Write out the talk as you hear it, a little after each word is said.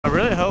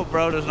really hope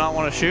bro does not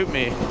want to shoot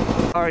me.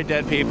 Sorry,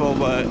 dead people,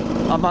 but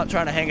I'm not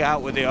trying to hang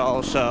out with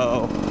y'all,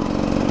 so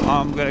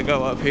I'm gonna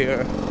go up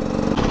here.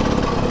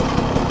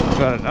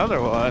 Got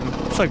another one.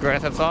 It's like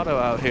Grand Theft Auto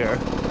out here.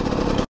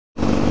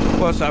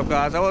 What's up,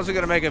 guys? I wasn't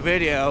gonna make a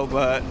video,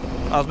 but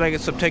I was making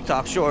some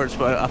TikTok shorts,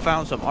 but I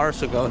found some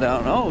arson going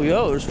down. Oh,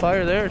 yo, there's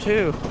fire there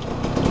too.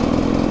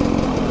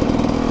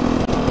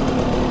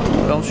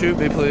 Don't shoot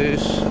me,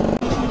 please.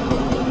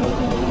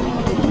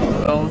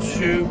 Don't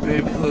shoot me,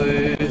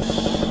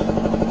 please.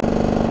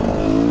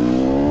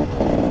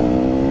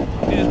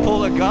 He just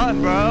pulled a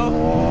gun,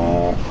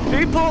 bro.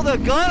 He pulled a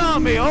gun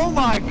on me. Oh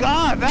my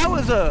god, that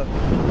was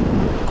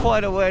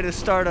quite a way to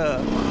start a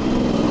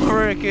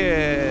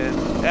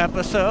freaking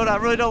episode. I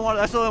really don't want.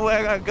 That's the only way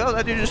I gotta go.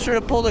 That dude just straight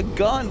up pulled a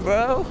gun,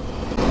 bro.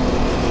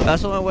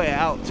 That's the only way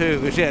out too,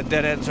 because yeah,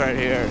 dead ends right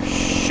here.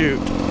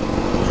 Shoot.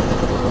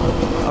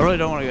 I really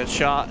don't want to get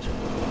shot.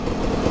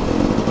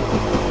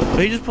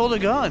 But he just pulled a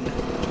gun.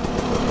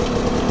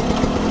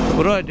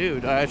 What do?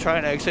 Do I try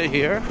and exit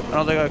here? I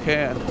don't think I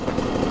can.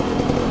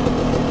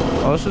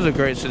 Oh, this is a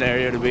great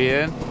scenario to be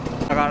in.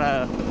 I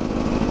gotta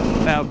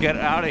now get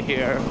out of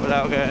here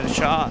without getting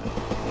shot.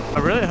 I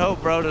really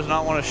hope bro does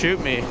not want to shoot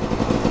me.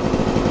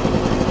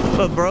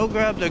 But bro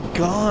grabbed a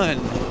gun.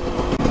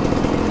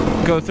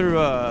 Go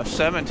through a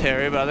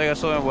cemetery, but I think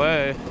that's the only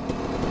way.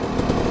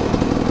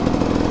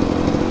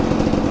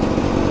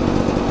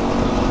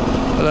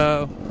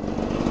 Hello.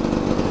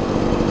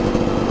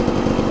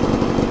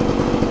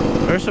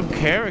 There's some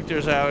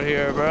characters out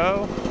here,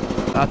 bro.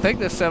 I think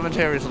this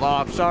cemetery's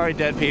locked. Sorry,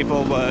 dead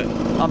people, but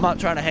I'm not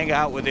trying to hang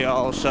out with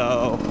y'all,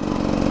 so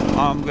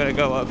I'm gonna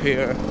go up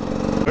here.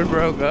 Where'd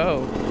bro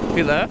go?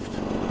 He left?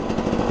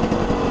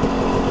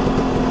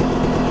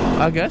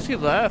 I guess he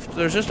left.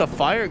 There's just a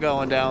fire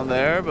going down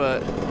there,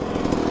 but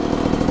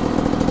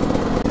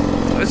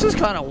this is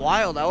kind of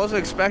wild. I wasn't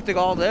expecting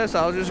all this.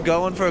 I was just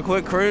going for a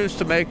quick cruise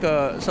to make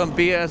some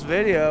BS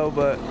video,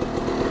 but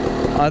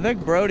I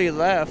think Brody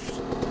left.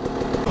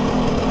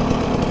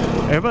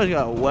 Everybody's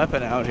got a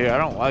weapon out here. I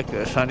don't like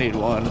this. I need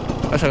one.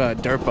 I guess I got a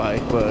dirt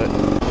bike, but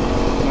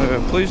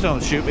please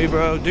don't shoot me,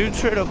 bro. Dude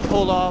straight up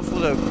pulled off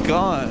with a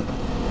gun.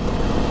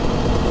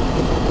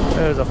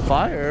 There's a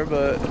fire,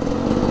 but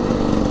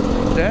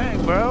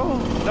dang,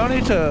 bro. Don't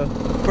need to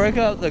break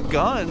out the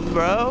gun,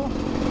 bro.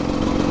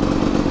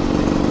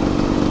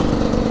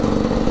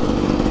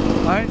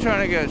 I ain't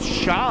trying to get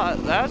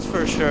shot, that's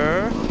for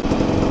sure.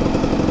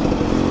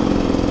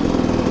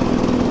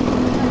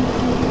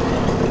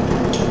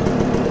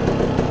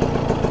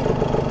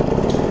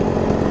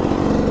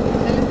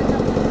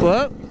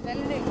 What?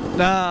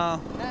 No.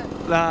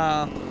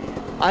 No.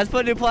 I just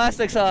put new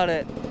plastics on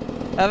it.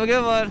 Have a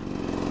good one.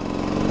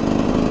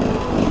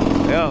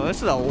 Yo,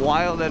 this is a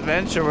wild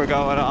adventure we're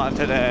going on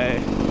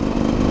today.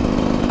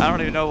 I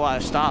don't even know why I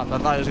stopped. I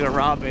thought he was gonna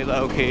rob me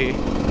low-key.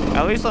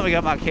 At least let me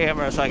get my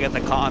camera so I get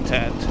the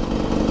content.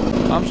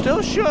 I'm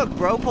still shook.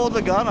 Bro pulled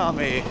the gun on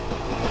me.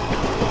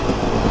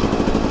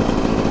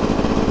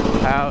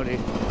 Howdy.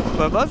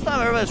 But most of the time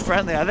everybody's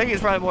friendly. I think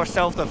he's probably more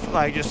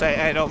like just say,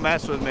 hey, don't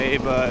mess with me.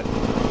 But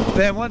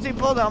then once he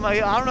pulled out, I'm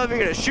like, I don't know if you're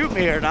gonna shoot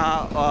me or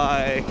not.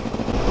 Like,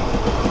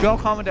 y'all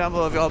comment down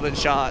below if y'all been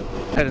shot.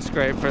 Had a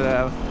scrape for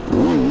them.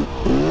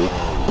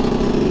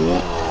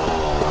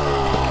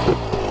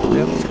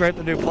 Yep, scrape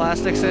the new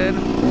plastics in.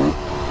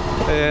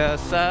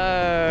 Yes,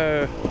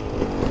 sir.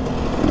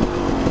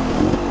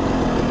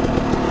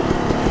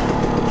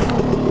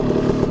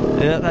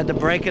 Yep, had to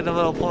break in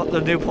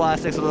the new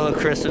plastics with a little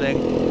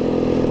christening.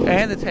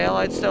 And the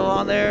taillight's still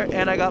on there,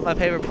 and I got my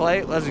paper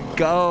plate. Let's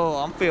go.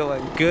 I'm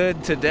feeling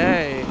good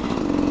today.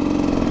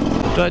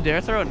 Do I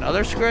dare throw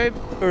another scrape,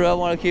 or do I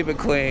want to keep it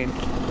clean?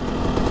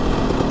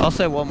 I'll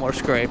say one more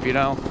scrape, you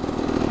know?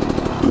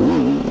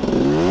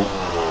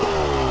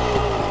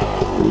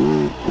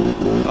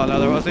 Oh no,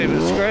 there wasn't even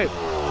a scrape.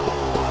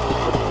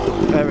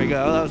 There we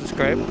go, that was a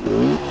scrape.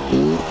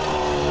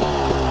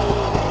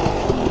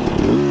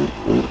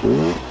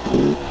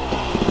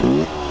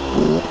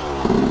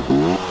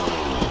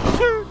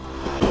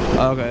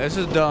 Okay, this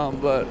is dumb,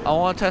 but I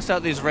want to test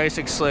out these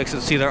racing slicks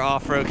and see their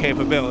off-road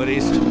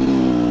capabilities.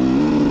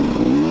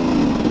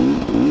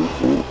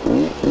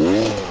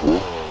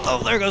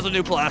 Oh, there goes the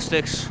new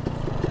plastics.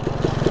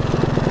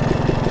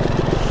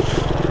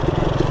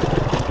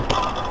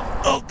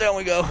 Oh, down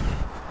we go.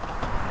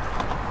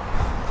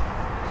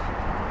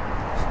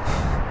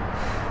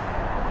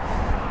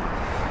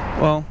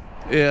 Well,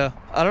 yeah,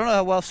 I don't know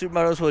how well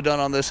supermotos would have done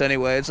on this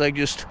anyway. It's like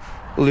just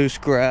loose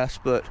grass,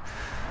 but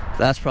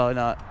that's probably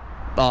not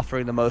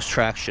offering the most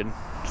traction,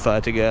 if I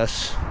had to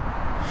guess.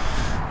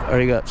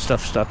 Already got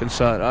stuff stuck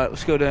inside. All right,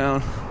 let's go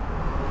down.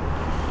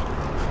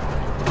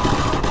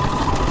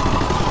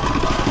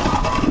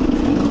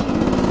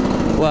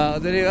 Wow,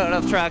 didn't even have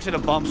enough traction to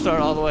bump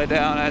start all the way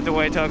down. I had to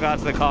wait till I got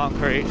to the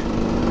concrete.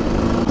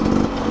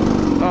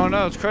 Oh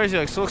no, it's crazy.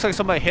 Like, it looks like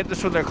somebody hit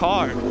this with their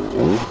car.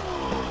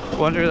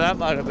 Wonder who that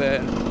might have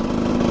been.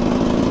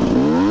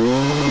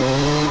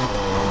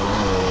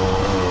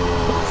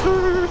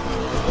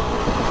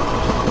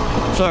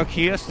 So our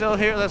Kia still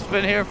here? That's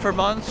been here for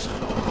months?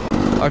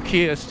 Our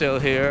Kia is still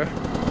here.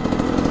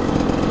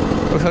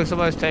 Looks like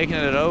somebody's taking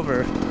it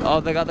over.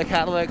 Oh, they got the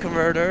catalytic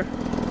converter.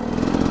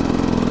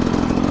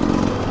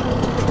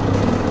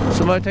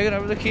 Somebody taking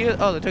over the Kia?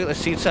 Oh, they took the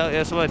seats out.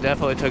 Yeah, somebody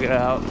definitely took it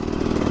out.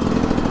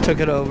 Took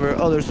it over.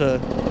 Oh, there's a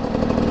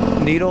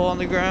needle on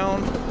the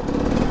ground.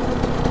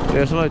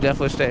 Yeah, somebody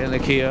definitely stayed in the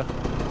Kia.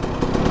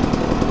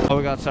 Oh,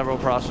 we got several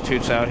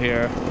prostitutes out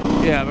here.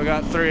 Yeah, we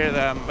got 3 of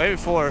them, maybe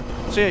 4.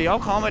 So yeah, y'all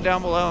comment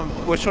down below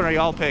which one are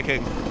y'all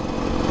picking.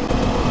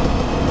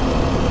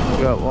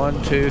 We got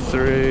 1, 2,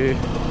 3.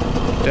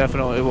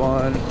 Definitely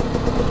 1.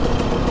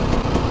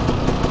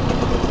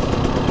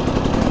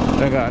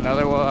 I got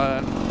another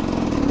one.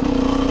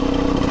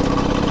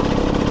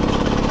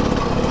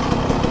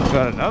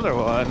 Got another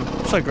one.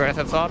 It's like Grand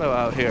Theft Auto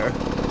out here.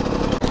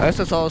 I guess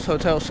that's all this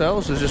hotel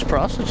sells is just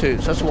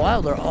prostitutes. That's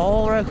wild. They're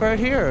all right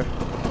here.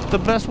 The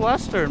Best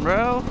Western,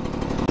 bro.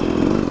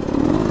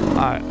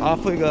 Alright,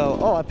 off we go.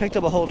 Oh, I picked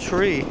up a whole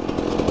tree.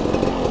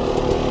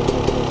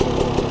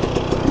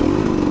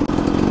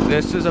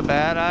 This is a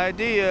bad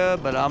idea,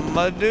 but I'm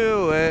gonna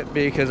do it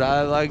because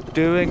I like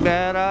doing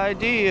bad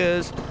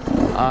ideas.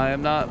 I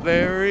am not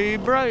very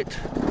bright.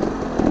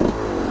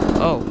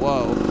 Oh,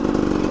 whoa.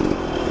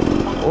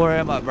 Or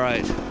am I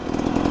bright?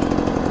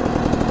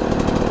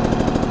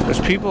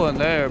 There's people in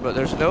there, but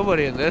there's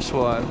nobody in this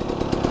one.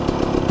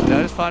 Did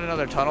I just find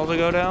another tunnel to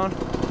go down?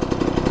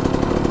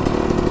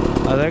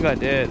 I think I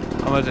did.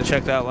 I'm going to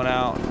check that one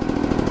out.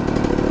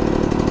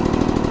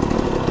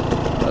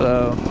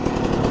 Hello.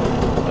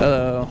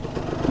 Hello.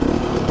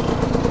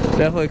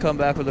 Definitely come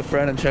back with a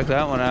friend and check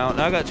that one out.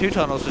 Now I got 2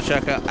 tunnels to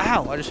check out.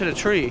 Ow! I just hit a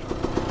tree.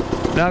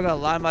 Now I gotta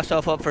line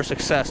myself up for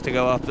success to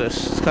go up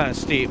this. It's kind of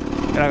steep.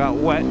 And I got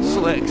wet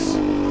slicks.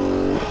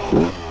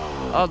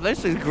 Oh,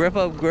 this is grip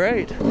up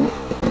great.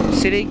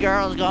 City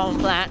girls going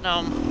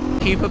platinum.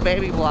 Keep a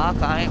baby block.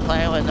 I ain't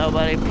playing with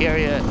nobody,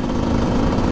 period.